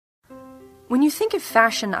When you think of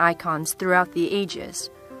fashion icons throughout the ages,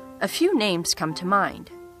 a few names come to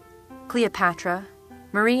mind. Cleopatra,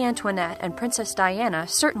 Marie Antoinette, and Princess Diana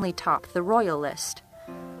certainly topped the royal list.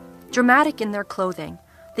 Dramatic in their clothing,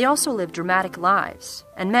 they also lived dramatic lives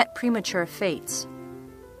and met premature fates.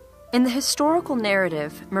 In the historical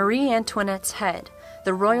narrative, Marie Antoinette's head,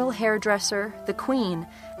 the royal hairdresser, the queen,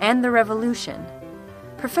 and the revolution,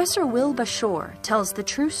 Professor Will Bashor tells the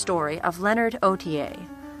true story of Leonard Autier,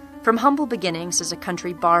 from humble beginnings as a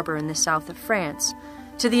country barber in the south of France,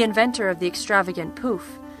 to the inventor of the extravagant pouf,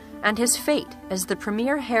 and his fate as the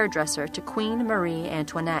premier hairdresser to Queen Marie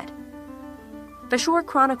Antoinette. Bashor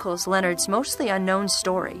chronicles Leonard's mostly unknown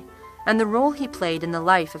story and the role he played in the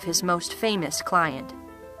life of his most famous client.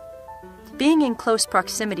 Being in close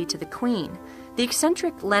proximity to the Queen, the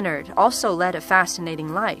eccentric Leonard also led a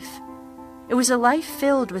fascinating life. It was a life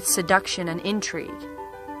filled with seduction and intrigue.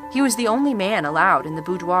 He was the only man allowed in the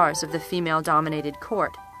boudoirs of the female-dominated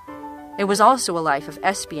court. It was also a life of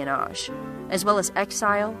espionage, as well as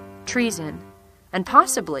exile, treason, and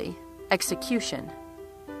possibly execution.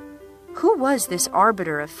 Who was this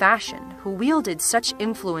arbiter of fashion who wielded such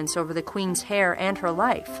influence over the Queen's hair and her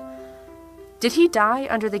life? Did he die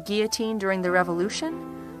under the guillotine during the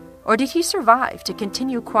Revolution? Or did he survive to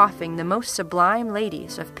continue coiffing the most sublime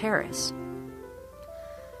ladies of Paris?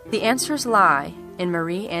 The answers lie in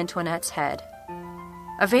Marie Antoinette's head.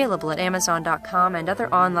 Available at Amazon.com and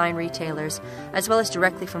other online retailers, as well as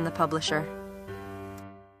directly from the publisher.